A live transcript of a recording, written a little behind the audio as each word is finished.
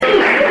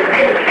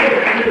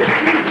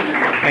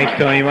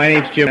Tony. My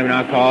name's Jim. I'm an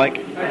alcoholic.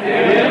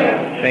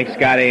 Thanks,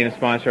 Scott A. and a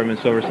sponsor. I've been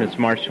sober since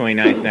March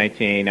 29th,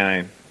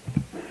 1989.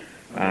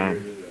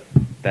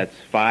 That's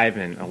 5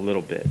 and a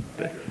little bit,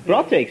 but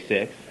I'll take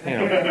 6. You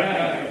know.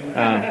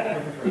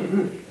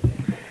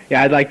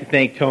 Yeah, I'd like to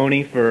thank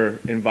Tony for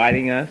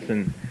inviting us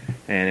and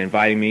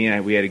inviting me.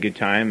 We had a good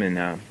time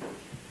and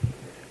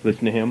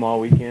listened to him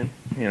all weekend.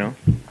 You know.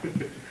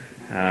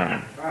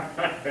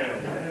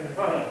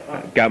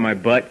 Got my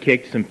butt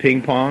kicked some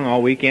ping pong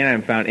all weekend. I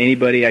haven't found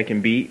anybody I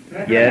can beat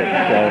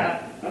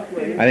yet, so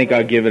I think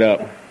I'll give it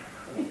up.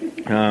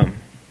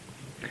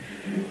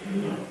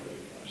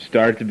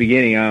 Start at the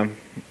beginning.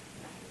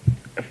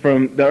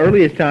 From the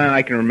earliest time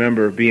I can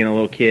remember being a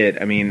little kid,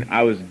 I mean,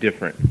 I was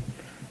different.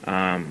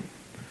 I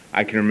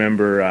can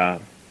remember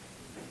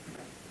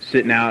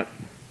sitting out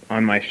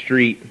on my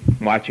street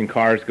watching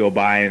cars go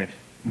by, and if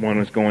one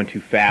was going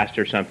too fast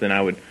or something,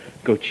 I would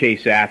go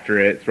chase after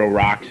it, throw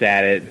rocks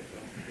at it,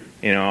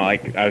 you know,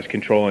 like I was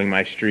controlling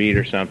my street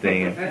or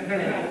something.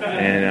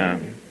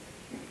 And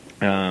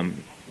when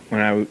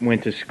I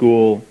went to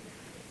school,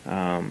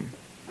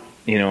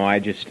 you know,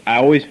 I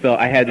always felt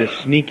I had this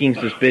sneaking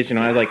suspicion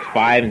when I was like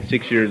 5 and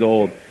 6 years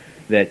old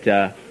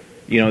that,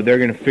 you know, they're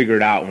going to figure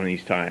it out one of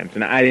these times.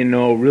 And I didn't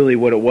know really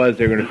what it was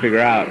they were going to figure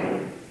out.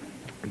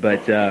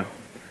 But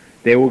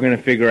they were going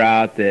to figure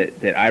out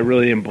that I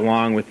really didn't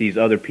belong with these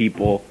other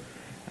people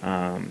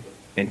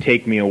and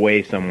take me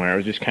away somewhere. It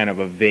was just kind of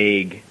a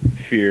vague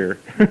fear.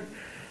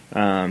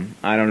 I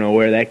don't know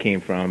where that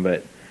came from,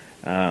 but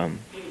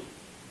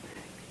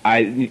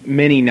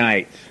many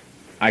nights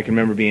I can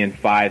remember being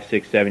 5,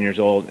 6, 7 years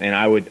old, and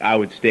I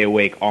would stay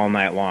awake all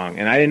night long,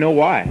 and I didn't know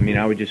why. I mean,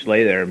 I would just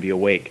lay there and be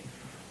awake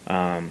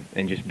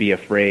and just be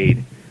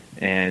afraid.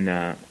 And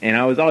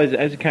I was always,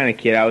 as a kind of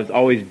kid, I was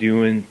always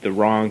doing the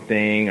wrong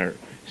thing or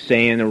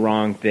saying the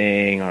wrong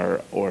thing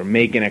or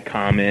making a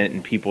comment,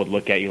 and people would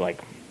look at you like,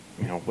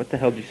 you know, what the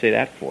hell did you say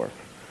that for?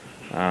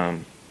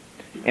 And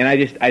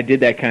I did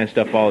that kind of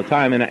stuff all the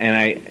time, and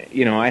I,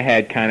 you know, I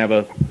had kind of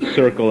a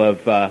circle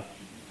of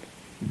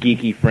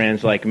geeky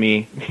friends like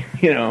me,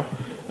 you know,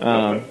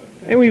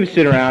 and we would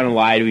sit around and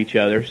lie to each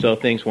other, so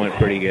things went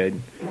pretty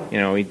good. You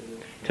know, we'd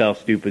tell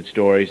stupid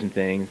stories and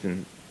things,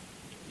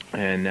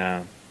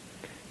 and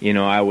you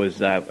know, I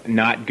was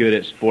not good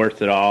at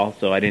sports at all,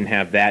 so I didn't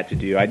have that to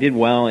do. I did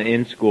well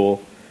in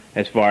school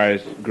as far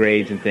as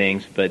grades and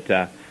things, but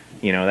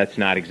you know, that's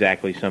not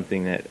exactly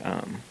something that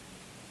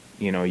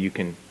you know, you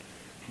can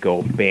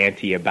go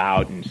banty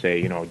about and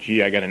say, you know,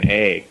 gee, I got an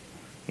A.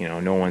 You know,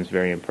 no one's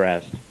very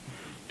impressed.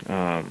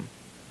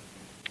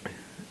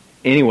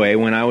 Anyway,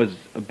 when I was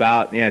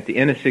about at the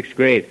end of 6th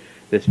grade,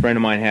 this friend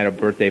of mine had a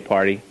birthday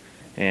party,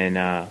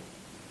 and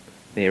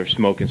they were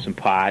smoking some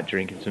pot,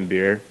 drinking some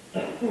beer,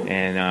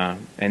 and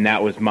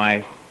that was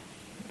my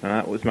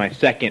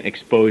second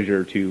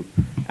exposure to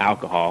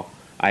alcohol.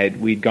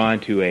 We'd gone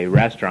to a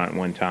restaurant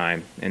one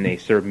time, and they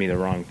served me the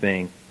wrong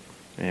thing,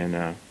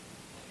 and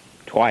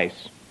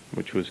twice,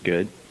 which was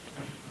good,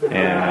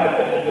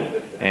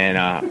 and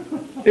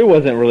it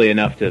wasn't really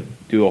enough to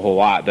do a whole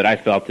lot, but I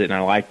felt it and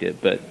I liked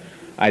it, but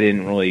I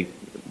didn't really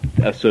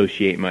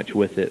associate much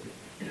with it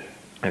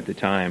at the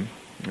time.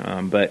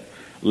 But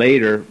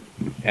later,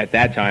 at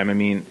that time, I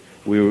mean,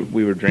 we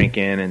were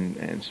drinking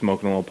and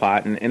smoking a little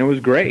pot, and it was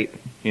great.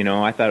 You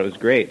know, I thought it was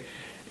great.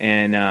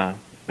 And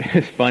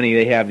it's funny,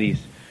 they have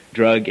these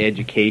drug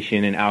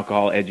education and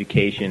alcohol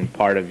education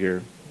part of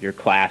your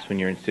class when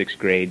you're in 6th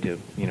grade to,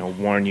 you know,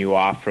 warn you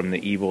off from the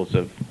evils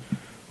of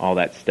all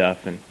that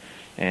stuff.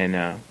 And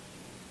I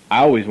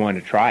always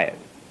wanted to try it.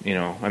 You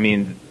know, I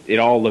mean, it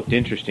all looked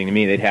interesting to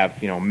me. They'd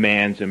have, you know,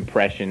 man's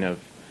impression of,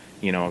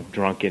 you know,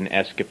 drunken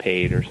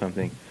escapade or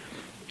something.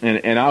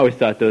 And I always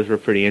thought those were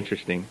pretty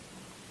interesting.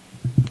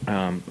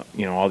 You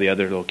know, all the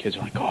other little kids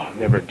are like, oh, I'll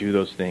never do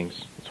those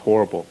things. It's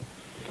horrible.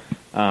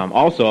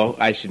 Also,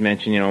 I should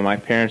mention, you know, my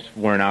parents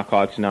were in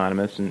Alcoholics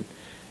Anonymous, and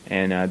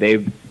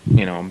they've,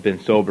 you know, been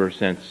sober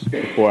since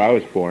before I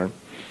was born.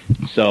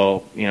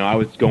 So, you know, I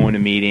was going to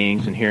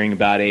meetings and hearing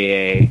about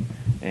AA,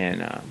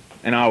 and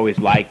I always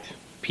liked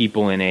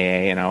people in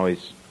AA, and I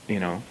always, you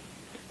know,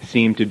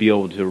 seemed to be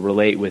able to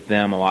relate with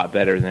them a lot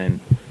better than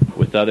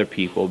with other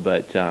people.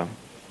 But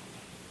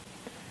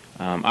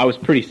I was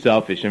pretty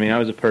selfish. I mean, I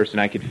was a person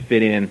I could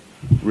fit in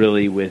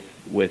really with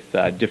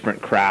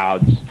different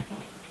crowds.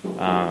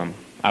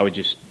 I would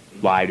just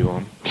lie to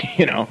them,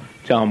 you know,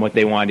 tell them what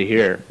they wanted to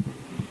hear,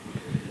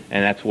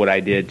 and that's what I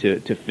did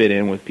to fit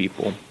in with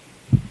people.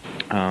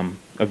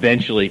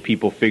 Eventually,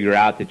 people figure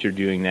out that you're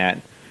doing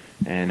that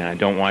and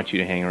don't want you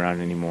to hang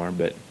around anymore.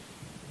 But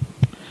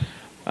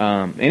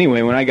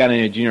anyway, when I got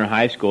into junior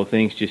high school,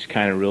 things just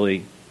kind of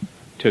really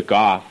took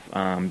off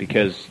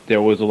because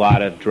there was a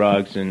lot of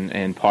drugs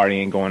and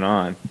partying going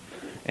on,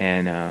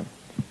 and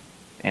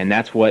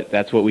that's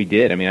what we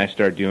did. I mean, I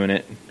started doing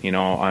it, you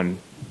know, on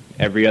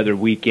every other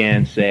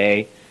weekend,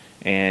 say,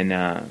 and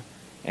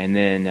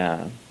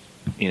then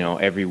you know,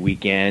 every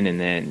weekend, and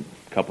then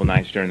a couple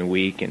nights during the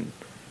week. And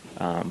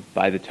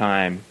by the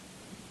time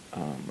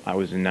I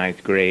was in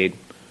 9th grade,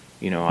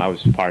 you know, I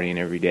was partying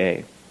every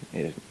day,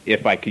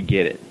 if I could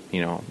get it,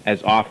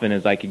 as often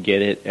as I could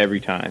get it every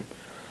time.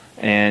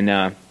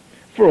 And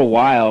for a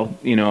while,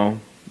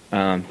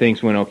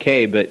 things went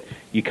okay, but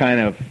you kind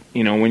of,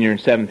 when you're in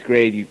 7th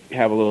grade, you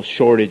have a little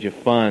shortage of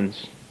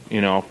funds,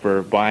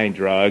 for buying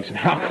drugs and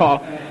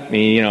alcohol. I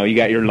mean, you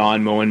got your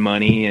lawn mowing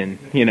money, and,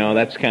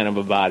 that's kind of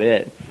about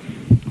it.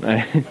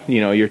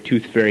 Your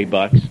Tooth Fairy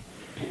bucks.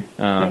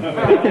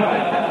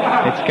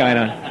 It's kind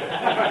of,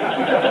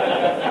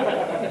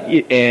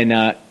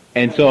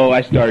 and so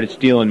I started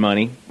stealing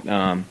money.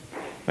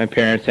 My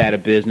parents had a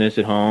business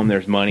at home.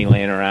 There's money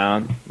laying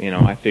around.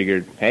 I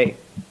figured, hey,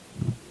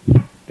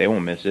 they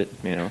won't miss it.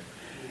 And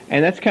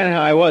that's kind of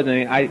how I was.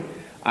 I mean,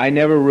 I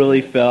never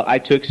really felt. I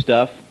took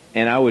stuff,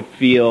 and I would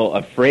feel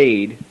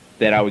afraid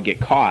that I would get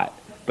caught,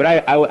 but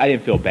I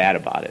didn't feel bad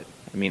about it.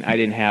 I mean, I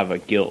didn't have a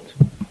guilt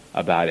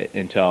about it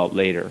until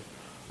later.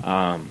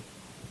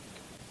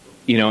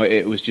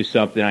 It was just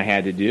something I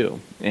had to do,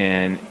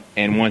 and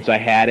once I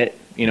had it,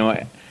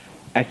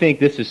 I think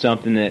this is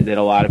something that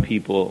a lot of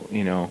people,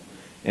 in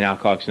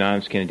Alcoholics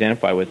Anonymous can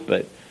identify with.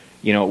 But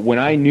when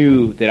I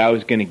knew that I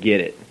was going to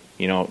get it,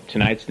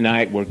 tonight's the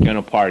night, we're going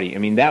to party. I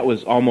mean, that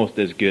was almost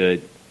as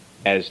good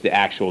as the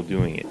actual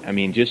doing it. I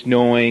mean, just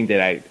knowing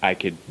that I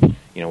could, we're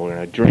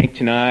going to drink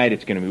tonight.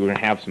 We're going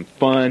to have some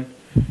fun.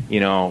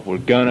 We're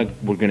gonna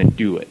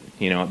do it.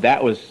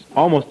 That was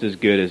almost as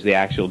good as the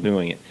actual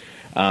doing it.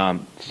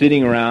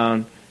 Sitting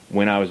around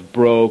when I was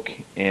broke,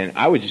 and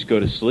I would just go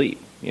to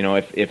sleep.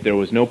 If there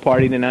was no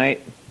party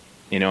tonight,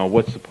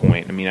 what's the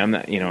point? I mean, I'm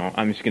not,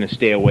 I'm just going to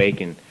stay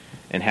awake and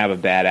have a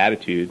bad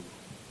attitude.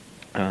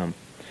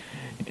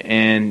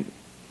 And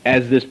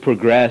as this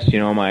progressed,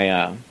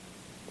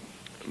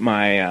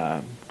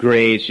 my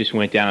grades just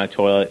went down the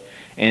toilet,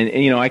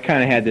 and I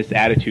kind of had this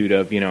attitude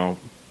of,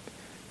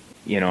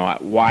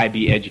 why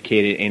be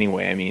educated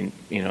anyway? I mean,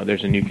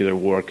 there's a nuclear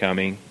war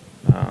coming.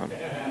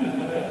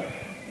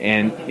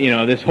 And,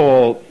 this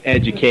whole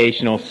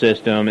educational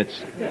system,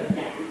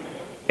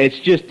 it's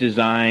just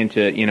designed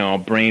to,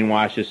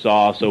 brainwash us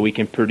all so we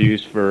can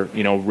produce for,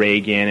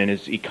 Reagan and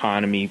his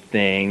economy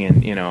thing.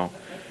 And,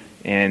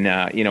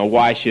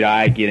 why should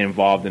I get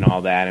involved in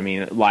all that? I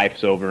mean,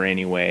 life's over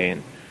anyway.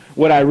 And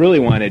what I really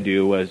wanted to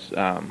do was,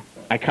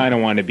 I kind of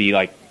wanted to be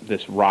like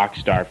this rock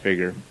star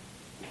figure.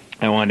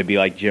 I wanted to be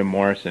like Jim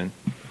Morrison.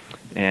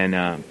 And,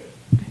 I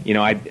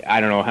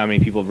don't know how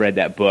many people have read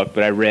that book,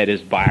 but I read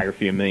his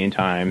biography a million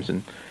times.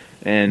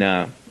 And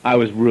I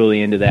was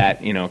really into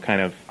that,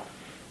 kind of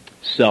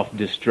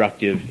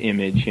self-destructive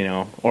image,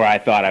 or I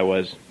thought I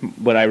was.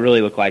 What I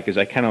really look like is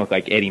I kind of look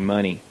like Eddie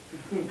Money.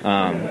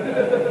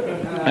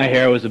 My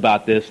hair was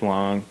about this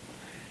long,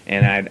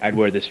 and I'd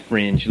wear this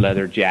fringe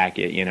leather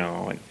jacket,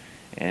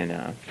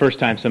 and first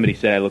time somebody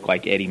said I looked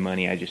like Eddie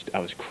Money, I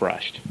was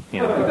crushed,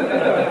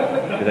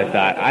 because I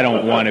thought, I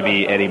don't want to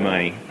be Eddie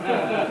Money.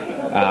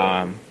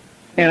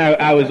 And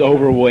I was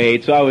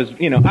overweight, so I was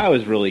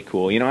really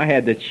cool. I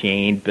had the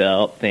chain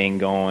belt thing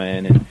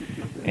going,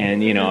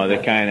 and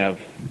the kind of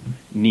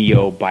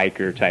neo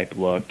biker type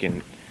look,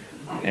 and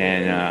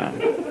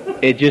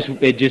it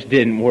just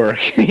didn't work,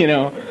 and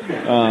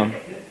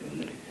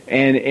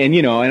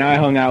I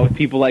hung out with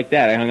people like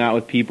that. I hung out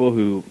with people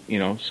who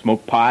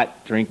smoke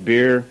pot, drink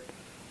beer,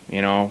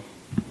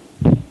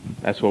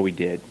 that's what we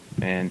did,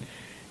 and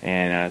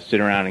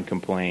sit around and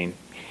complain,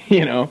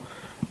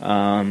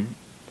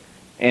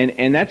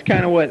 And that's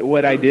kind of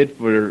what I did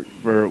for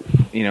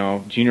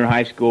junior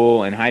high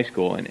school and high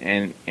school,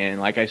 and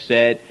like I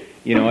said,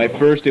 at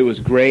first it was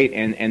great,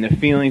 and the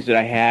feelings that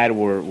I had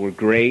were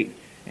great,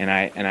 and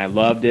I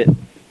loved it,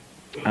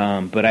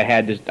 but I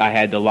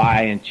had to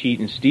lie and cheat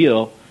and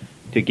steal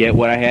to get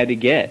what I had to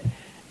get,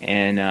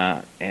 and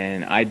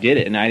I did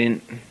it, and I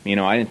didn't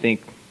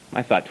think.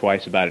 I thought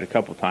twice about it a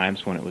couple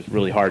times when it was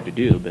really hard to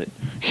do, but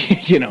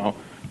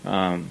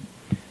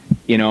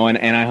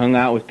and I hung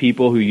out with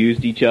people who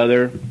used each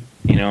other,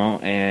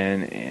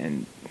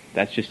 and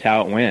that's just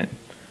how it went.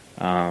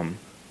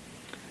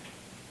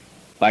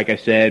 Like I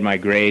said, my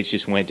grades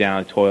just went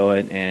down the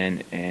toilet,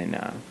 and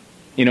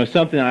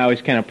something I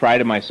always kind of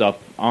prided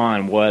myself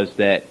on was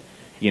that,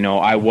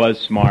 I was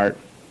smart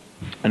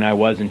and I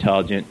was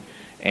intelligent,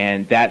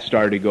 and that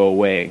started to go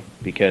away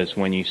because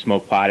when you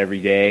smoke pot every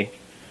day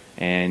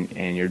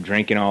and you're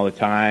drinking all the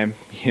time,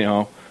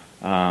 your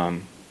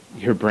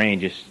brain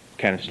just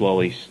kind of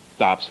slowly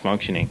stops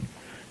functioning.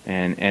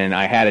 And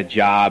I had a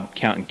job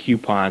counting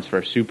coupons for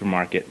a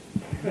supermarket,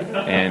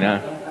 and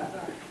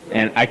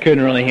I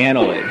couldn't really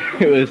handle it.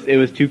 It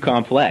was too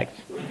complex.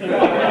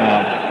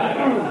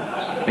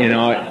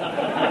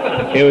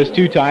 It was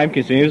too time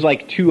consuming. It was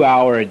like 2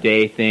 hour a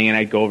day thing, and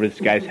I'd go over to this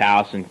guy's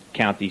house and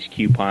count these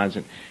coupons,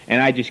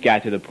 and I just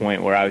got to the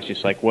point where I was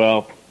just like,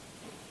 well,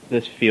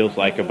 this feels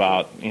like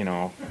about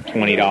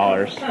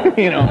 $20,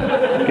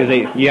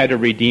 because you had to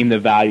redeem the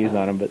values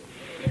on them, but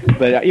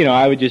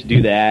I would just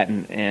do that,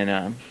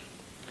 and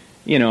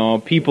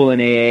people in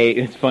AA.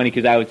 It's funny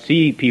because I would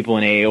see people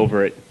in AA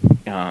over at.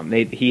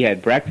 He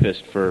had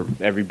breakfast for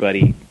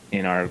everybody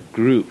in our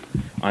group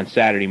on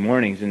Saturday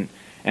mornings, and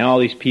and all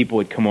these people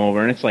would come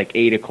over, and it's like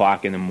 8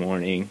 o'clock in the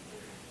morning,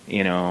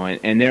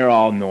 and they're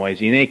all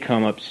noisy, and they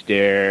come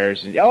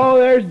upstairs, and, oh,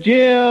 there's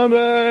Jim,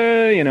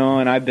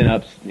 and I've been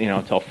up,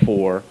 till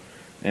 4,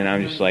 and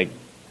I'm just like,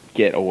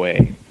 get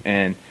away.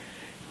 And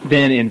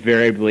then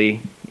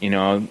invariably,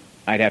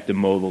 I'd have to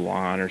mow the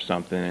lawn or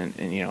something,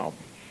 and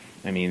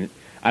I mean,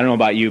 I don't know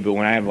about you, but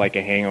when I have like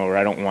a hangover,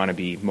 I don't want to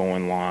be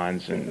mowing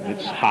lawns, and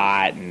it's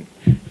hot, and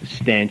the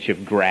stench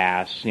of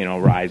grass,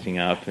 rising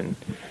up, and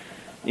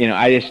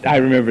I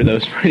remember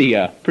those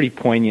pretty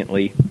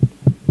poignantly.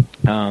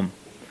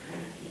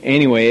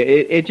 Anyway,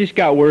 it just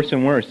got worse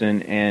and worse,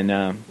 and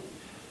I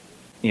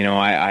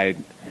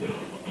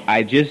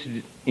just,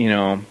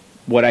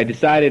 what I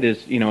decided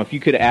is, if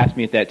you could have asked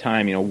me at that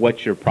time,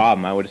 what's your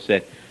problem, I would have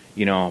said,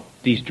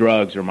 these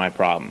drugs are my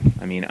problem.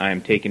 I mean,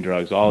 I'm taking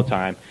drugs all the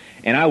time,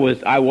 and I was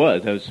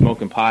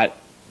smoking pot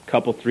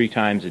three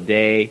times a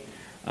day,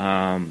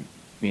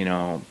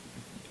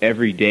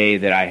 every day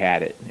that I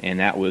had it, and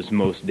that was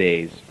most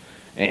days,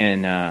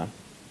 and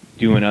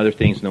doing other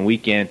things in the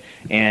weekend,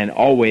 and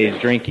always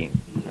drinking.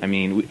 I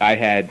mean, we'd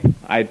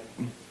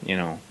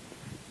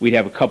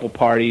have a couple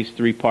parties,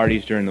 3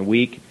 parties during the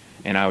week,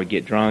 and I would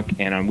get drunk,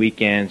 and on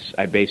weekends,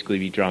 I'd basically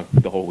be drunk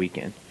the whole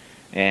weekend.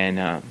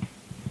 And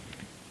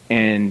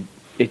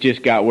it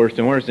just got worse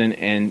and worse,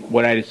 and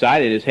what I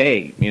decided is,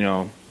 hey,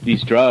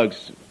 these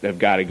drugs have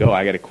got to go.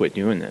 I got to quit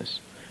doing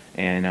this.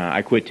 And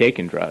I quit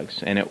taking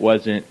drugs, and it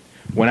wasn't,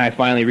 when I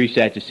finally reached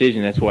that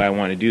decision, that's what I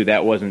want to do,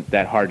 that wasn't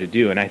that hard to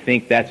do, and I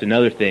think that's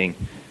another thing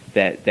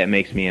that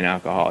makes me an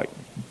alcoholic.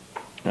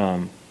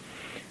 And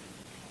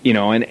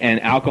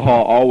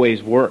alcohol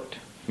always worked.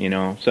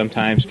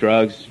 Sometimes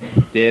drugs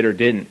did or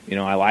didn't.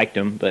 I liked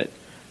them, but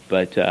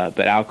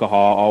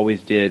alcohol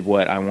always did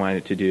what I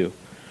wanted to do.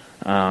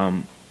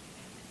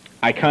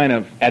 I kind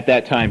of, at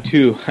that time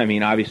too, I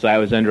mean, obviously I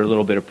was under a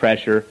little bit of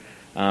pressure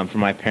from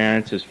my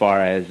parents as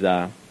far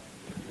as,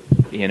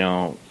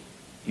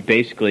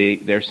 basically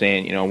they're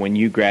saying, when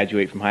you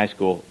graduate from high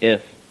school,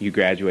 if you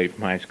graduate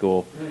from high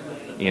school,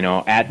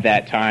 at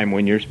that time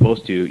when you're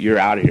supposed to, you're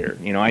out of here.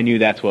 I knew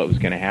that's what was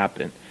going to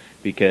happen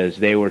because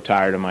they were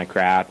tired of my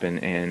crap,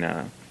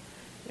 and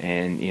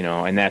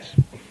that's,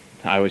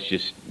 I was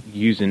just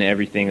using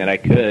everything that I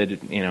could,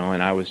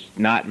 and I was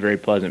not a very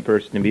pleasant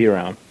person to be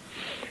around.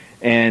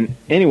 And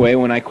anyway,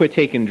 when I quit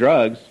taking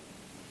drugs,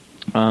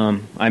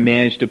 I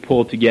managed to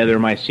pull together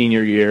my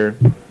senior year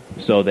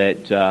so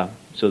that I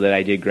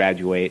did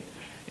graduate,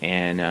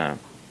 and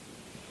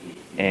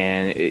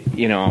it,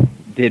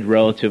 did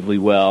relatively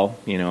well,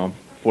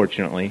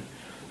 fortunately.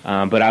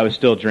 But I was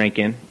still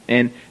drinking,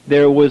 and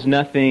there was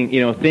nothing,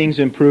 things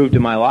improved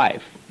in my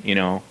life.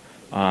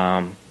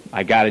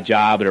 I got a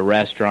job at a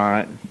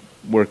restaurant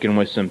working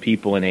with some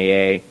people in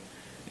AA,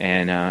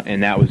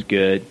 and that was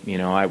good.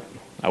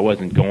 I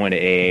wasn't going to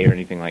AA or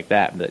anything like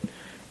that,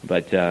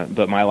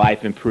 but my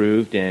life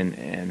improved,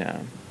 and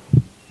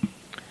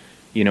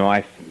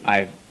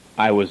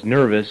I was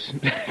nervous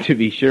to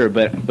be sure,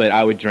 but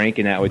I would drink,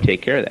 and that would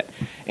take care of that.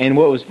 And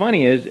what was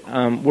funny is,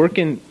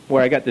 working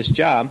where I got this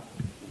job,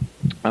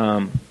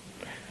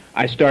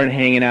 I started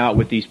hanging out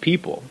with these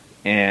people,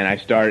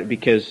 and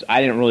because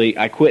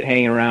I quit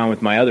hanging around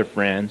with my other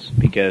friends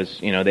because,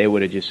 they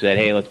would have just said,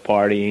 hey, let's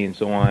party and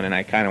so on, and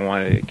I kind of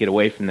wanted to get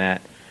away from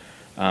that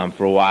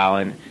for a while,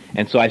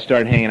 and so I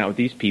started hanging out with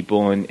these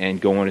people and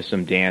going to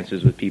some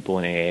dances with people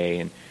in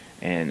AA,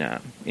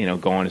 and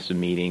going to some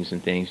meetings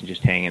and things and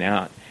just hanging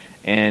out.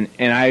 And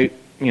I,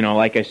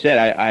 like I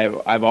said,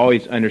 I've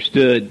always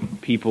understood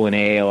people in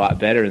AA a lot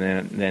better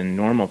than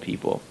normal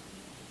people.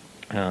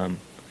 And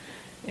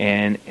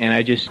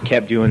I just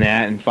kept doing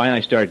that, and finally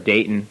I started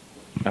dating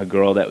a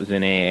girl that was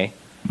in AA.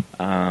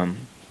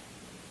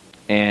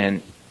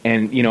 And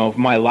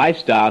my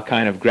lifestyle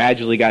kind of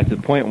gradually got to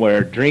the point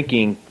where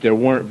drinking, there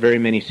weren't very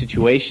many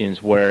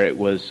situations where it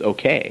was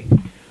okay.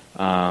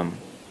 And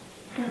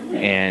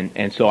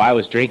so I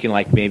was drinking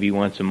like maybe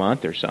once a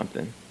month or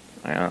something.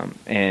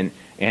 And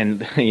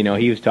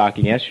he was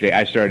talking yesterday,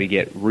 I started to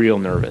get real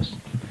nervous.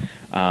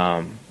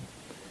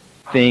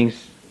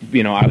 Things,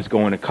 I was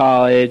going to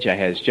college, I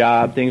had a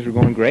job, things were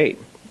going great.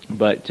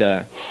 But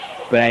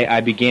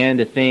I began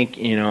to think,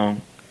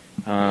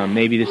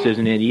 maybe this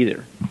isn't it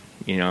either.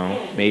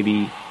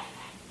 Maybe,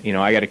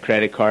 I got a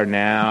credit card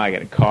now, I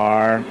got a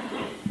car,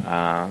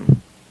 I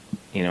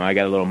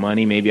got a little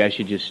money, maybe I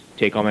should just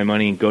take all my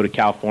money and go to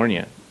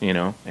California,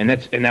 and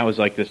that was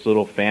like this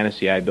little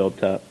fantasy I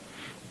built up.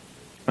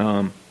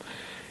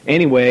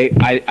 Anyway,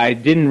 I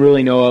didn't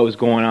really know what was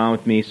going on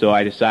with me, so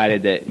I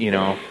decided that,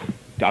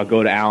 I'll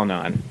go to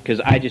Al-Anon, because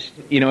I just,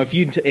 if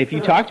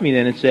you talked to me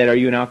then and said, are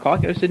you an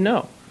alcoholic? I said,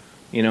 no,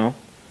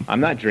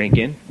 I'm not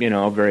drinking,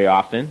 very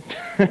often.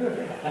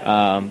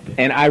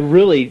 And I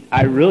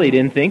really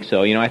didn't think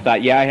so. I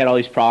thought, I had all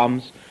these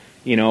problems,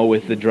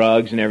 with the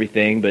drugs and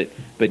everything,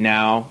 but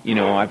now,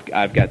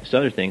 I've got this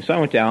other thing. So I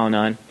went to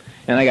Al-Anon,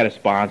 and I got a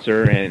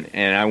sponsor,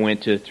 and I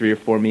went to 3 or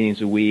 4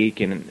 meetings a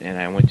week, and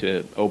I went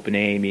to Open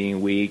A meeting a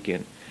week,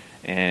 and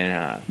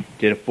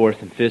did a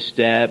 4th and 5th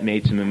step,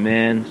 made some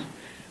amends,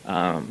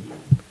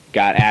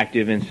 got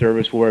active in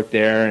service work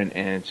there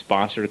and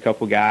sponsored a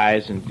couple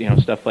guys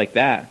and stuff like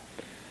that.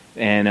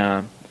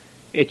 And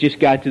it just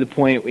got to the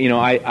point,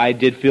 I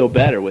did feel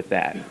better with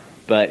that,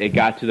 but it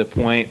got to the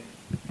point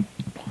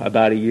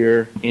about a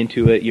year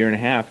into it, year and a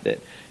half, that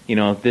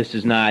this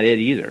is not it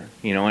either.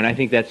 And I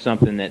think that's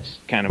something that's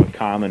kind of a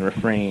common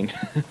refrain,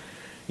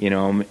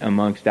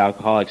 amongst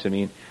alcoholics. I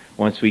mean,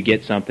 once we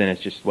get something,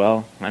 it's just,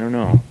 well, I don't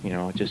know,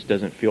 it just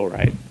doesn't feel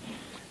right.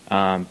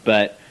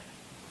 But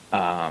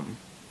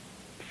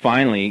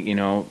finally,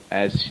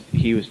 as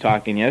he was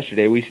talking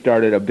yesterday, we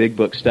started a big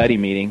book study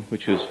meeting,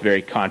 which was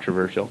very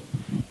controversial.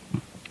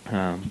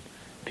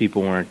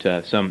 People weren't,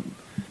 some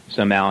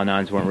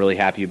Al-Anons weren't really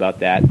happy about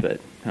that, but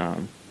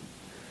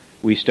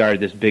we started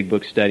this big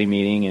book study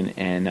meeting,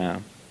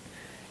 and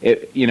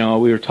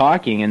we were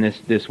talking, and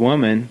this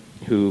woman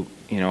who,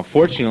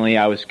 fortunately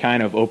I was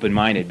kind of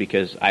open-minded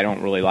because I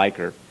don't really like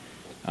her,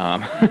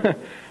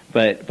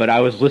 but I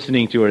was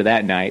listening to her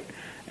that night,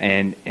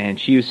 and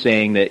she was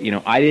saying that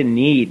I didn't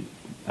need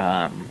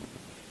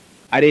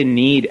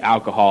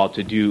alcohol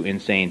to do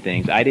insane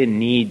things. I didn't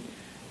need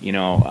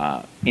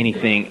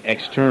anything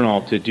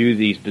external to do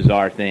these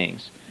bizarre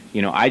things.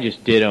 I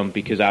just did them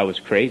because I was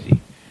crazy,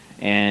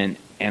 and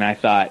I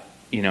thought,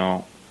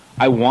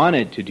 I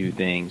wanted to do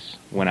things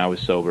when I was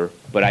sober,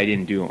 but I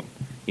didn't do them.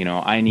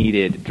 I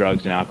needed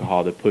drugs and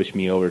alcohol to push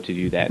me over to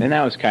do that, and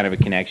that was kind of a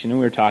connection. And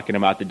we were talking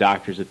about the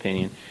doctor's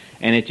opinion,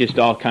 and it just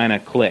all kind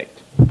of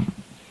clicked.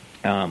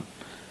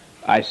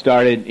 I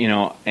started,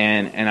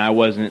 and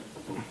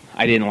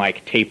I didn't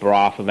like taper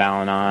off of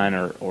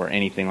Al-Anon or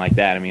anything like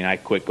that. I mean, I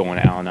quit going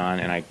to Al-Anon,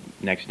 and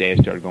next day I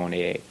started going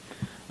to AA.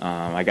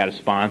 I got a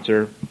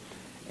sponsor,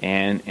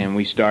 and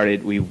we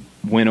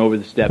went over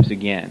the steps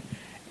again.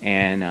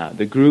 And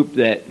the group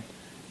that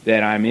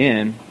I'm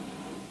in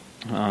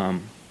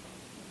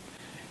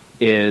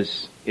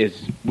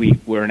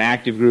we're an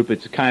active group.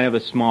 It's kind of a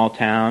small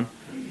town,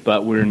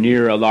 but we're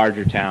near a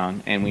larger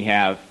town, and we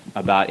have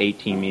about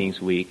 18 meetings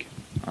a week.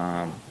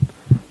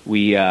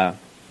 We're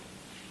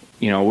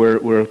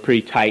a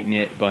pretty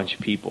tight-knit bunch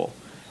of people,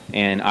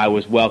 and I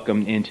was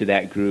welcomed into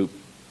that group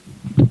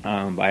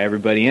by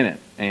everybody in it,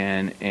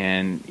 and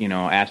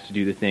asked to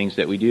do the things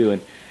that we do,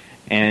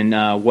 and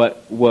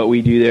what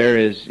we do there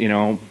is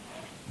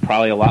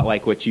probably a lot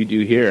like what you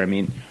do here. I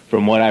mean,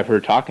 from what I've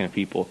heard talking to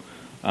people,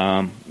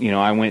 I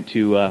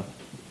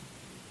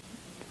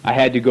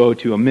had to go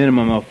to a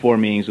minimum of 4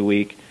 meetings a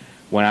week.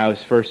 When I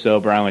was first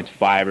sober, I went to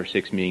 5 or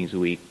 6 meetings a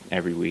week,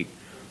 every week.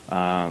 We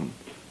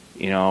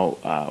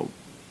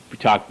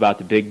talked about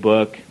the big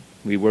book.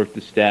 We worked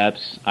the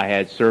steps. I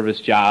had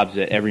service jobs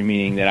at every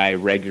meeting that I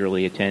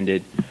regularly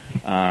attended.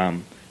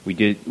 We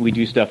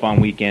do stuff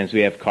on weekends. We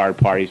have card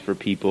parties for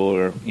people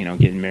or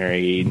getting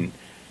married, and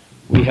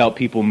we help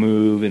people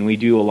move, and we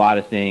do a lot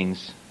of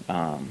things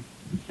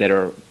that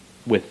are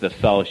with the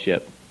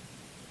fellowship.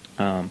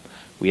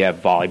 We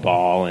have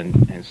volleyball and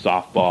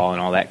softball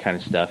and all that kind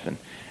of stuff, and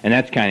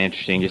that's kind of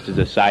interesting. Just as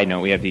a side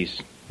note, we have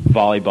these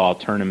volleyball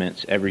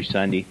tournaments every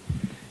Sunday,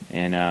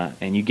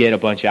 and you get a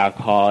bunch of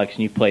alcoholics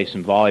and you play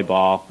some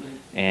volleyball,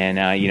 and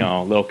a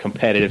little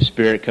competitive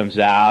spirit comes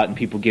out, and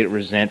people get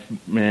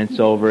resentments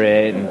over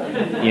it, and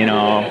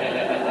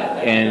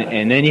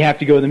then you have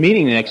to go to the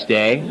meeting the next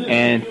day,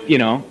 and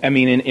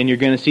and you're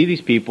going to see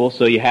these people,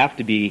 so you have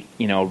to be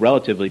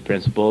relatively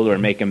principled or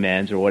make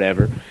amends or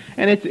whatever,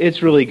 and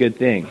it's really a good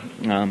thing.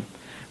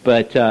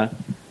 But the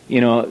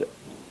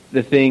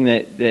thing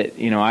that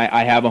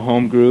I have a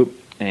home group,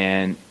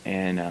 and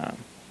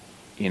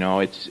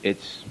it's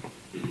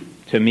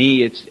to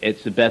me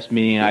it's the best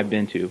meeting I've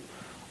been to.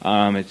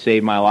 It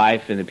saved my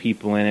life, and the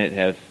people in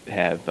it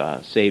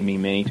have saved me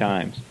many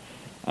times.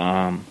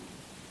 I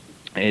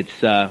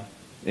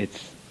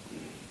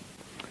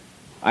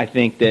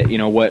think that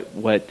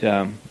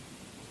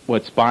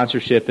what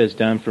sponsorship has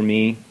done for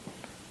me.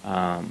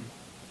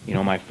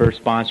 My first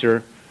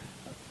sponsor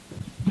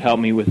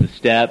helped me with the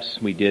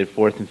steps. We did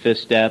 4th and 5th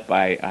step.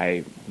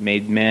 I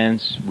made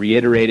amends,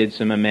 reiterated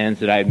some amends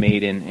that I had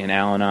made in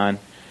Al-Anon,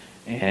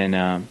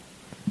 and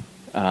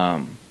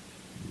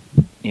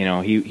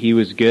he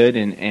was good.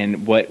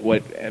 And what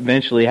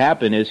eventually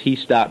happened is he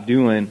stopped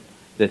doing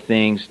the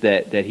things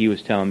that he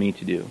was telling me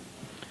to do,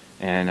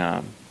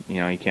 and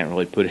you can't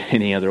really put it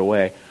any other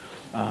way.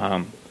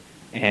 And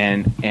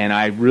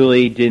I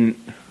really didn't.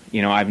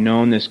 I've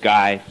known this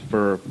guy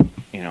for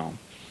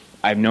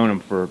I've known him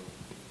for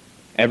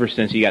ever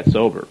since he got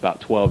sober,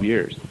 about 12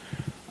 years,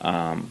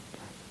 and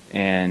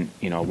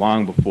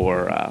long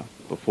before I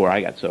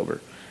got sober,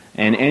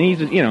 and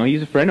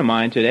he's a friend of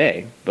mine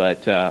today,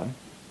 but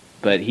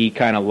he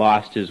kind of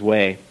lost his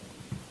way,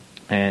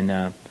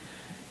 and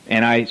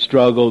I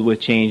struggled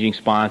with changing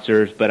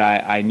sponsors, but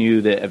I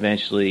knew that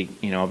eventually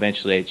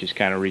it just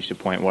kind of reached a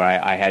point where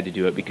I had to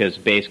do it, because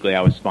basically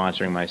I was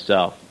sponsoring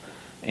myself,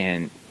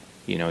 and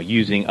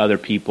using other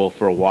people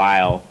for a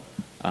while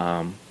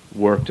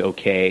worked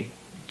okay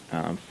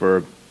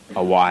for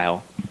a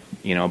while,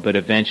 but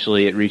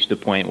eventually it reached a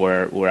point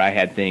where I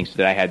had things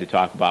that I had to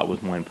talk about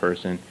with one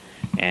person,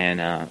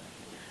 and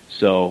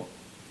so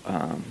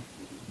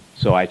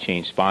so I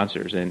changed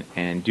sponsors,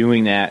 and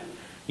doing that,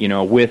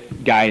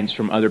 with guidance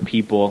from other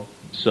people,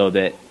 so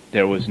that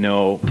there was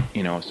no,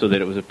 so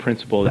that it was a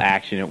principled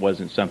action. It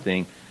wasn't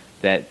something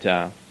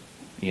that,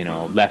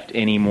 left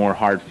any more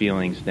hard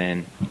feelings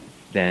than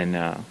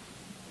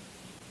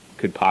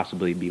could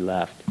possibly be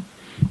left.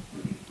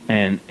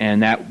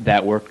 And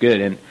that worked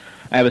good. And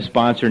I have a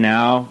sponsor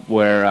now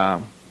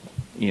where,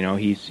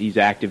 he's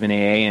active in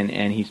AA,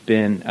 and he's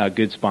been a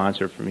good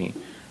sponsor for me.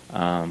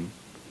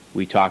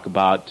 We talk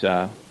about,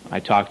 I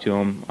talk to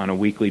him on a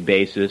weekly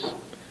basis.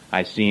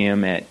 I see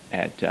him at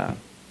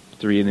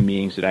 3 of the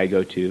meetings that I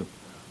go to.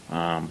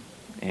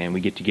 And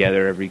we get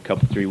together every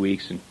 3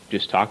 weeks and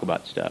just talk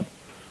about stuff.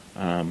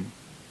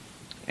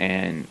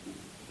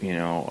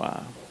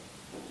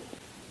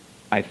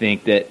 I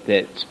think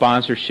that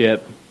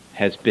sponsorship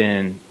has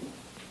been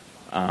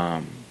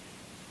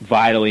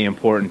vitally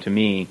important to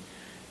me,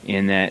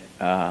 in that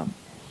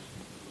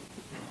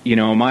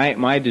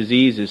my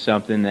disease is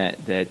something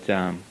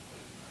that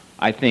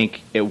I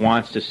think it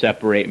wants to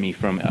separate me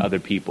from other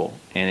people,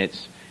 and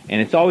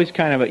it's always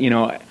kind of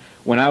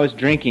when I was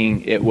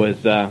drinking, it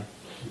was loud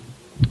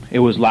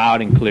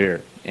and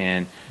clear,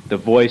 and the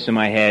voice in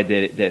my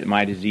head that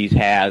my disease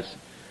has,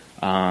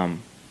 I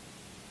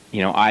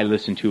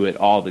listened to it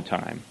all the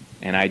time,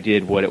 and I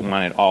did what it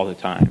wanted all the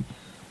time.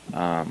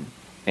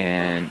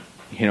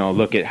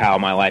 Look at how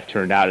my life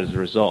turned out as a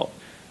result.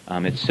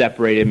 It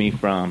separated me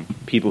from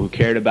people who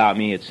cared about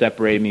me. It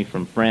separated me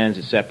from friends.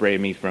 It separated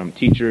me from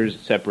teachers.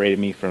 It separated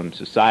me from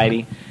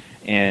society.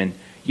 And,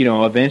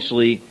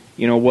 eventually,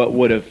 what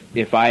would have,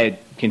 if I had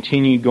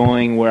continued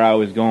going where I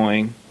was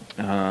going,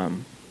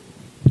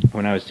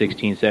 when I was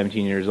 16,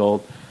 17 years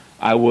old,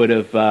 I would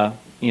have, I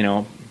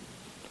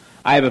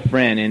have a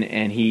friend,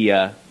 and he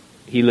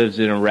lives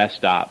in a rest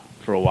stop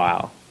for a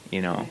while, He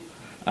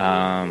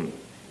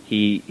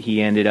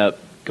ended up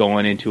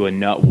going into a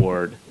nut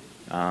ward.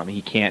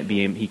 He can't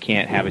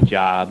have a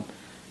job.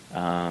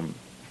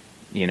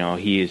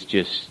 He is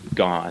just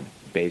gone,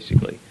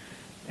 basically.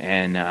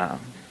 And,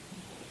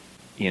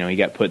 he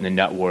got put in the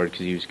nut ward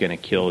because he was going to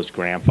kill his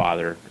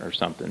grandfather or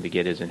something to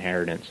get his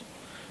inheritance.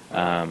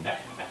 But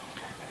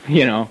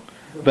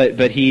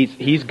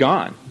he's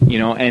gone,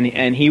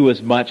 and he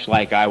was much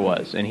like I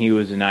was, and he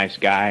was a nice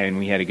guy, and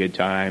we had a good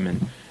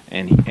time,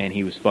 and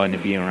he was fun to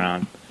be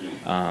around.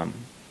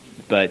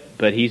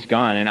 But he's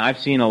gone, and I've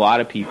seen a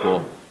lot of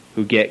people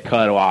who get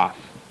cut off,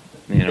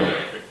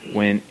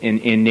 when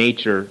in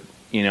nature,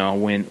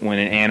 when an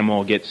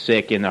animal gets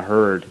sick in the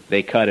herd,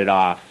 they cut it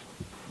off,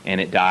 and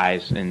it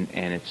dies, and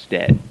it's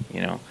dead,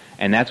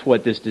 and that's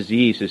what this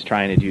disease is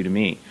trying to do to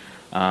me.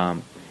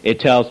 It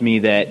tells me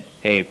that,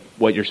 hey,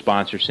 what your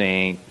sponsor's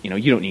saying,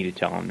 you don't need to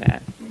tell them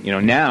that.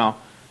 Now,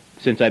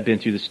 since I've been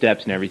through the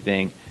steps and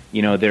everything,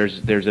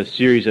 there's a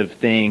series of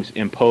things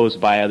imposed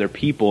by other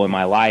people in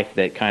my life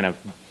that kind of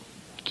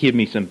give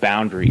me some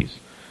boundaries.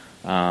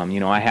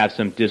 I have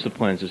some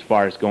disciplines as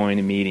far as going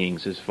to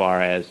meetings, as far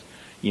as,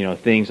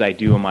 things I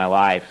do in my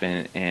life,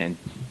 and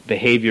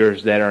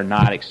behaviors that are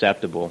not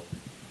acceptable.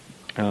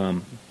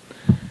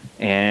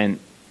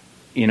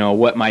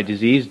 What my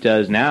disease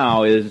does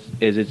now is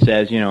it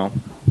says, you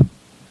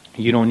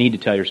don't need to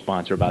tell your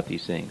sponsor about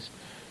these things.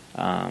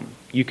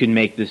 You can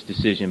make this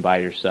decision by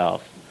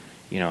yourself.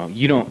 You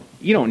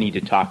don't need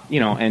to talk,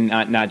 and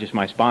not just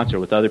my sponsor,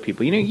 with other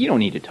people. You don't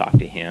need to talk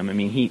to him. I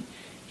mean,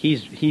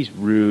 he's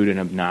rude and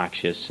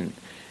obnoxious,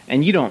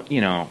 and you don't,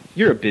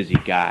 you're a busy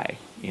guy,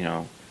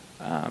 you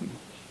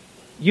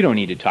don't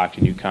need to talk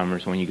to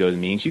newcomers when you go to the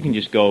meetings. You can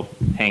just go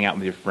hang out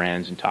with your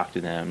friends and talk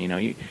to them.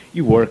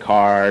 You work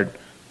hard,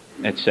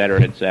 et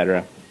cetera, et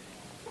cetera.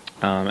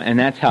 And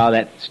that's how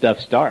that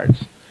stuff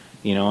starts,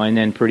 and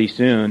then pretty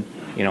soon,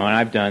 and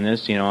I've done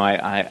this,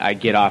 I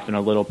get off in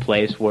a little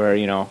place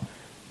where,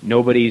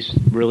 nobody's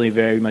really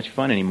very much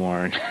fun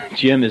anymore. And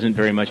Jim isn't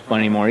very much fun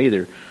anymore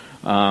either.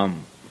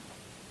 And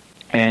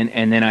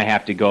then I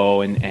have to go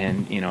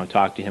and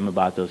talk to him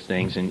about those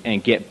things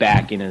and get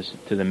back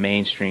to the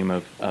mainstream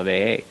of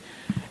AA.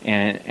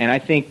 And I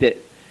think that,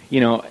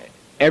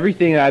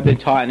 everything that I've been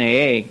taught in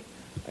AA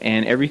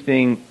and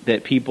everything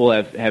that people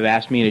have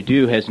asked me to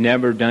do has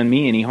never done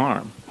me any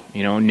harm.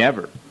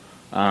 Never.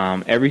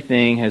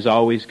 Everything has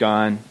always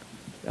gone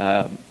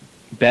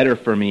better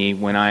for me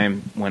when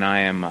I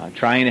am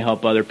trying to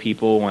help other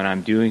people, when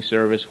I'm doing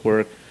service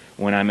work,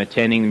 when I'm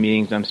attending the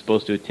meetings I'm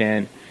supposed to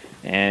attend,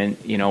 and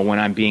when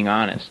I'm being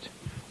honest.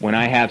 When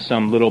I have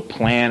some little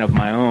plan of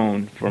my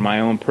own for my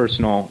own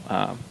personal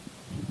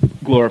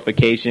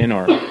glorification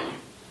or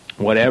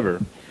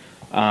whatever,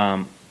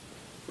 I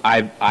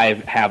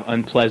have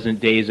unpleasant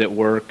days at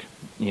work.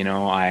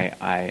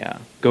 I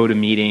go to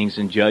meetings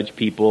and judge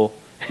people,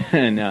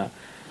 and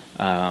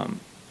I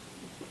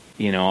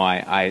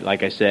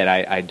like I said,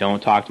 I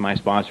don't talk to my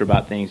sponsor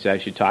about things that I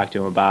should talk to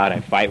him about. I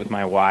fight with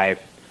my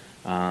wife,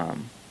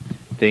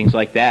 things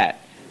like that,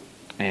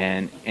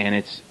 and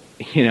it's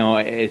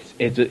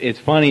it's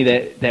funny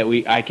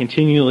that I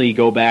continually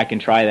go back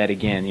and try that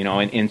again,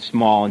 in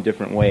small and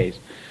different ways,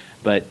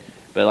 but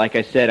But like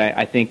I said,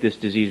 I think this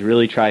disease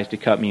really tries to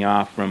cut me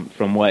off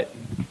from what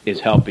is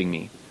helping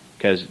me,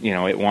 because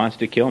it wants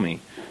to kill me,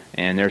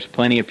 and there's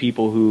plenty of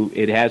people who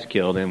it has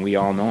killed, and we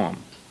all know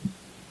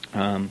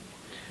them.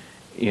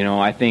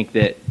 I think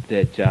that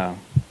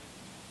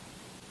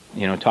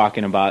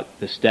talking about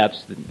the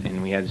steps,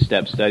 and we had the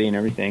step study and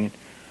everything,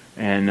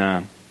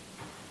 and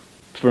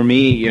for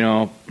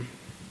me,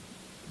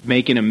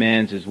 making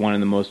amends is one of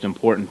the most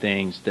important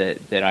things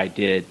that I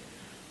did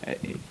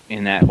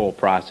in that whole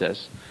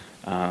process.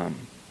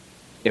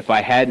 If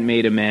I hadn't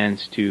made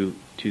amends to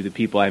the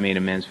people I made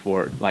amends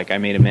for, like I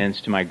made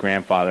amends to my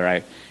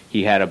grandfather,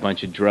 he had a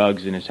bunch of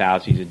drugs in his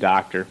house. He's a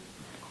doctor,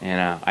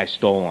 and I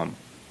stole them.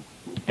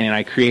 And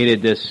I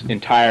created this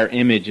entire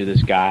image of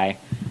this guy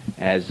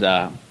as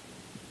a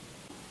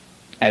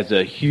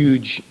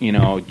huge,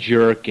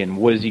 jerk, and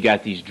what has he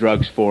got these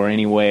drugs for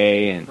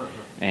anyway?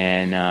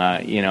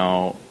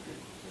 And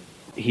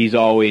he's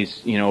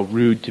always,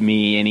 rude to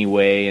me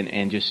anyway,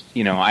 and just,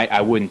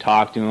 I wouldn't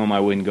talk to him,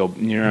 I wouldn't go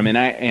near him, and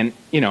I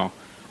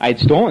had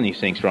stolen these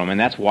things from him, and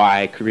that's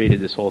why I created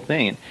this whole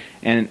thing.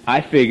 And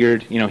I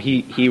figured,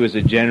 he was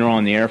a general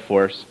in the Air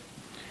Force,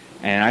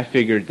 and I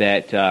figured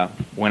that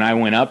when I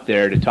went up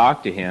there to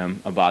talk to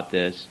him about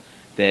this,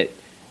 that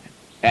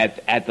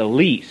at the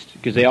least,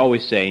 because they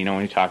always say,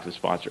 when you talk to the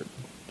sponsor,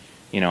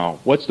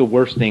 what's the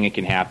worst thing that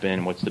can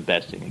happen? What's the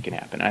best thing that can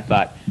happen? I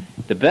thought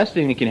the best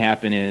thing that can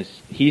happen is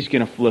he's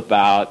going to flip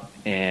out,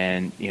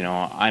 and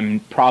I'm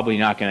probably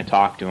not going to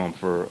talk to him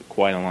for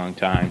quite a long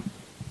time.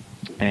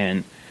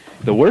 And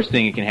the worst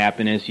thing that can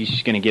happen is he's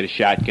just going to get a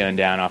shotgun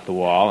down off the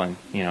wall and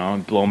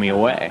and blow me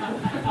away,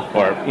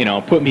 or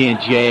put me in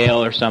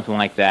jail or something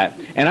like that.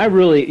 And I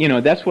really,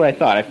 that's what I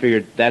thought. I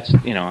figured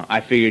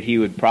I figured he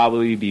would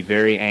probably be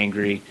very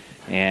angry,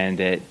 and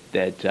that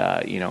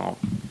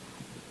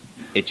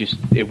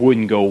it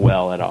wouldn't go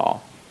well at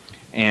all.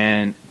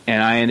 And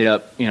I ended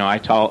up, I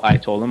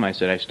told him, I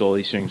said, I stole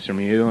these things from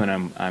you,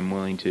 and I'm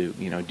willing to,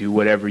 do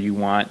whatever you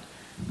want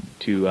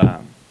to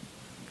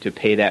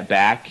pay that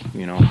back,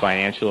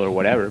 financial or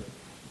whatever.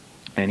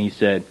 And he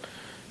said,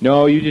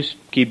 no, you just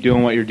keep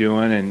doing what you're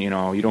doing, and, you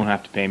don't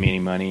have to pay me any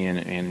money,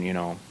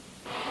 and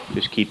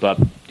just keep up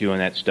doing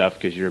that stuff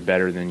because you're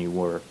better than you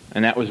were.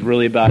 And that was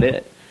really about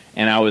it.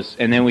 And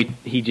then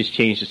he just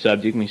changed the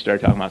subject, and we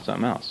started talking about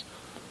something else.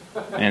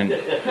 And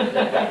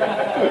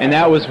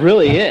that was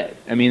really it.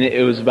 I mean,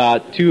 it was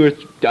about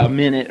a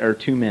minute or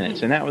 2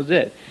 minutes, and that was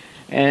it.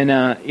 And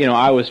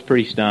I was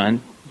pretty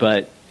stunned,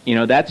 but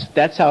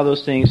that's how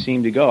those things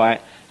seem to go. I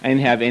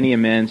didn't have any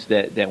amends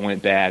that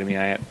went bad. I mean,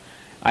 I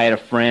had a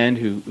friend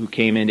who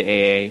came into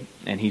AA,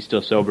 and he's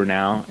still sober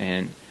now,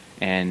 and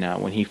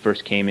when he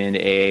first came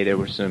into AA, there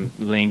were some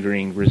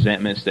lingering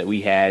resentments that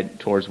we had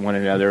towards one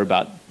another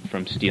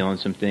from stealing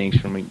some things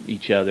from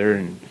each other,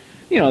 and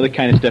the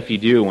kind of stuff you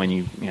do when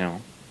you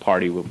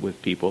party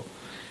with people.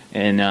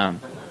 And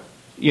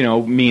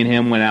me and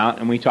him went out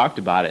and we talked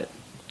about it,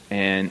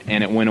 and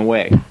it went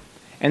away.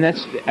 And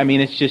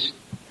it's just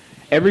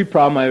every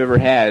problem I've ever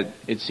had,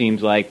 it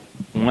seems like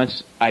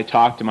once I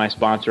talk to my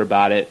sponsor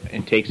about it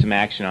and take some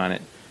action on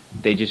it,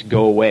 they just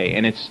go away.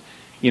 And it's,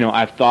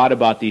 I've thought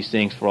about these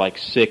things for like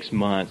 6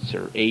 months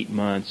or 8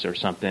 months or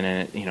something,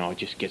 and it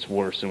just gets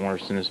worse and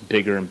worse, and this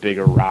bigger and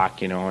bigger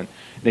rock, and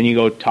then you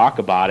go talk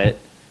about it,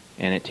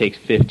 and it takes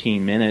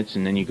 15 minutes,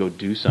 and then you go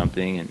do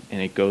something,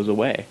 and it goes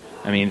away.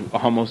 I mean,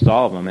 almost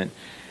all of them.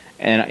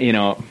 And I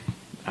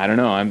don't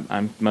know,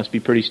 I must be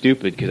pretty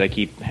stupid because I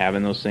keep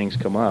having those things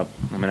come up.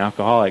 I'm an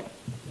alcoholic.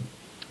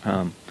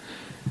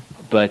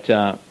 But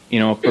for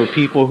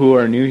people who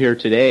are new here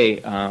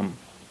today, or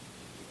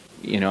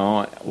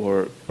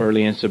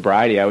early in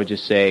sobriety, I would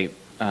just say,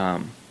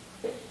 get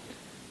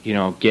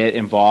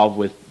involved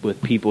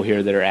with people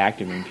here that are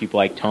active, and people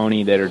like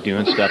Tony that are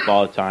doing stuff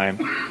all the time,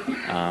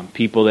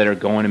 people that are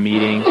going to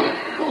meetings,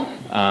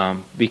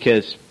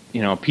 because,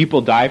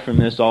 people die from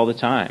this all the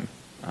time.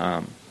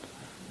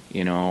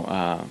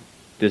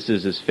 This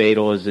is as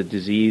fatal as a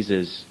disease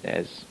as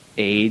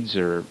AIDS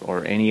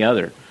or any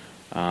other.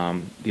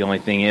 The only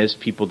thing is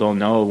people don't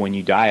know when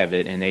you die of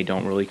it, and they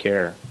don't really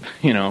care,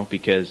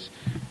 because,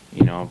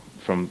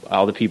 from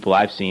all the people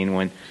I've seen,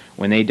 when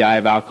they die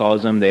of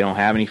alcoholism, they don't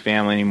have any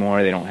family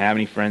anymore, they don't have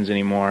any friends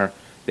anymore,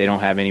 they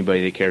don't have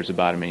anybody that cares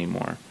about them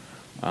anymore.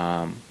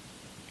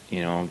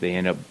 They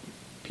end up,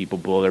 people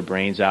blow their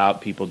brains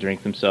out, people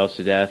drink themselves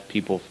to death,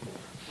 people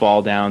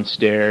fall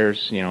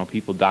downstairs,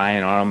 people die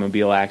in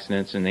automobile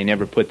accidents, and they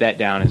never put that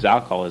down as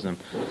alcoholism.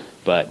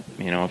 But,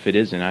 if it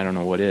isn't, I don't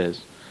know what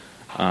is.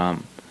 The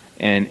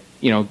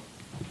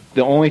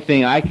only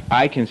thing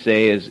I can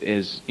say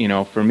is,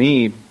 for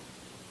me,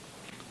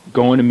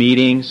 going to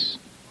meetings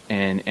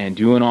and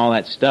doing all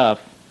that stuff,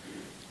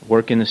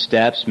 working the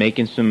steps,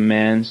 making some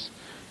amends,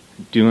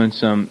 doing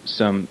some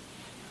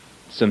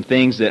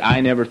things that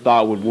I never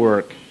thought would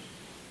work,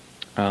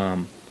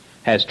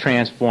 has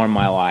transformed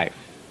my life.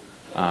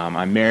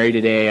 I'm married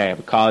today. I have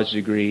a college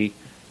degree.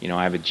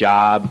 I have a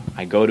job.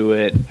 I go to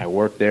it. I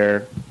work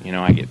there.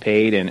 I get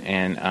paid,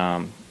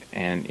 and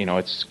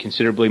it's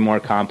considerably more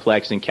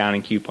complex than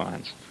counting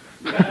coupons.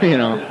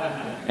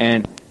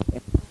 And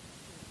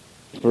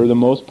for the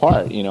most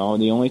part, the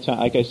only time,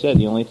 like I said,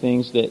 the only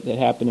things that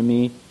happen to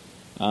me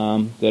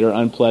that are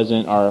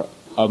unpleasant are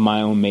of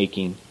my own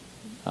making,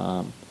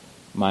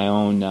 my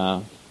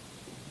own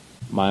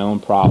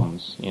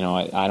problems.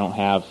 I don't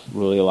have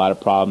really a lot of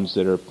problems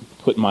that are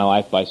put in my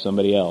life by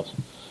somebody else.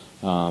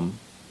 And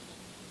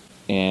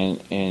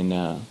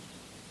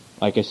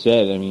like I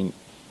said, I mean,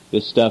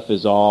 this stuff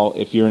is all,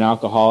 if you're an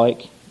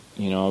alcoholic,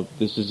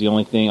 this is the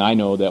only thing I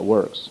know that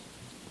works.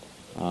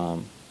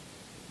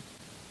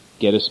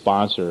 Get a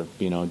sponsor,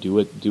 do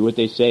what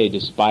they say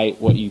despite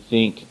what you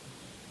think,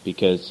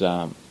 because,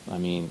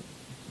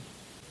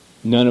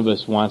 none of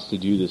us wants to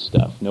do this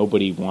stuff.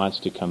 Nobody wants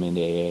to come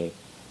into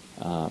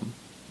AA.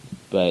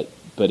 But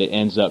it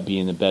ends up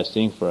being the best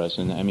thing for us.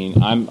 And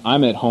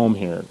I'm at home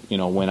here,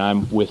 when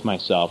I'm with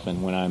myself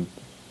and when I'm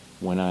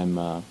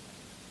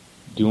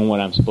doing what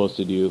I'm supposed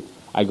to do.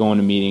 I go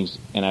into meetings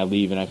and I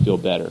leave and I feel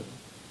better.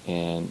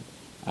 And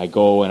I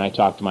go and I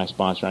talk to my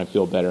sponsor and I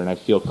feel better and I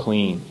feel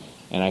clean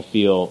and I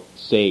feel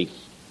safe.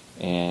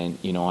 And,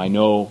 I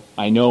know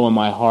in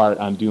my heart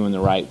I'm doing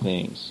the right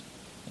things.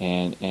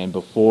 And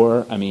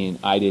before, I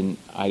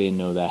didn't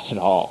know that at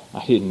all.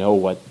 I didn't know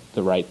what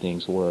the right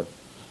things were,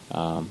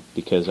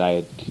 because I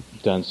had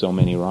done so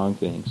many wrong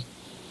things.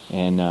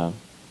 And, I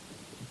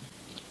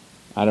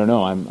don't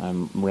know,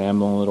 I'm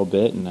rambling a little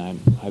bit, and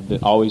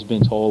I've always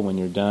been told when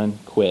you're done,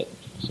 quit.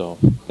 So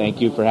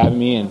thank you for having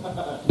me, and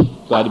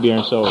glad to be here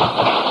in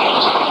Soho.